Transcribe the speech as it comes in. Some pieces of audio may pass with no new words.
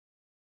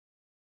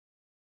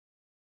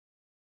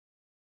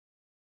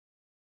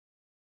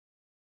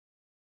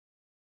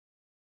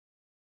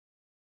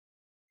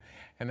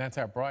And that's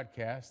our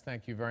broadcast.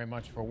 Thank you very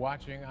much for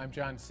watching. I'm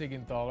John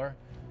Siegenthaler.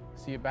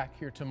 See you back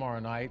here tomorrow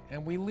night.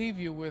 And we leave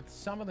you with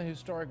some of the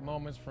historic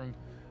moments from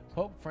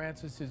Pope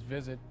Francis's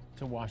visit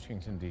to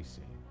Washington, D.C.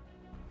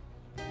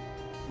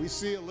 We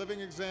see a living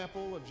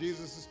example of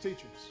Jesus'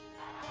 teachings.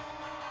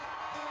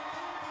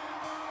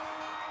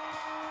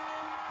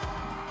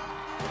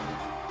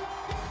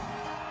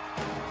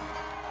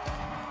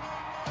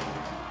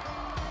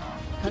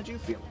 How do you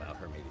feel about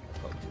her meeting the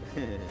Pope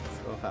today?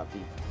 So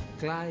happy.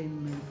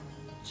 Climate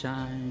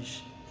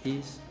change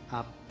is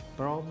a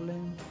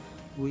problem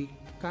we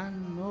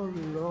can no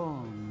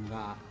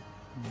longer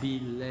be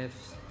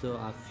left to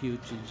a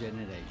future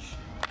generation.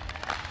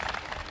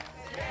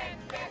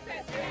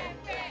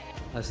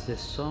 As the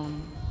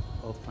son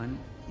of an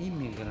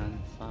immigrant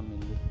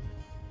family,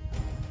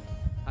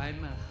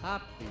 I'm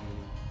happy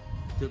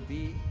to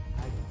be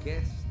a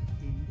guest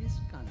in this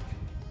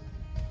country,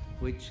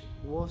 which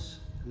was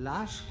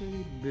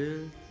largely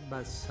built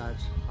by such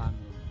families.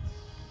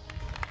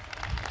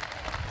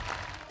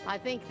 I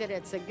think that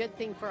it's a good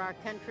thing for our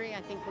country.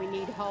 I think we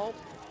need hope.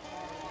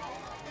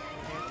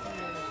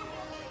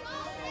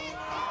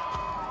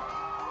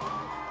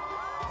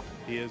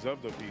 He is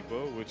of the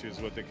people, which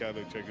is what the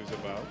Catholic Church is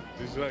about.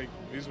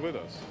 He's with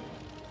us.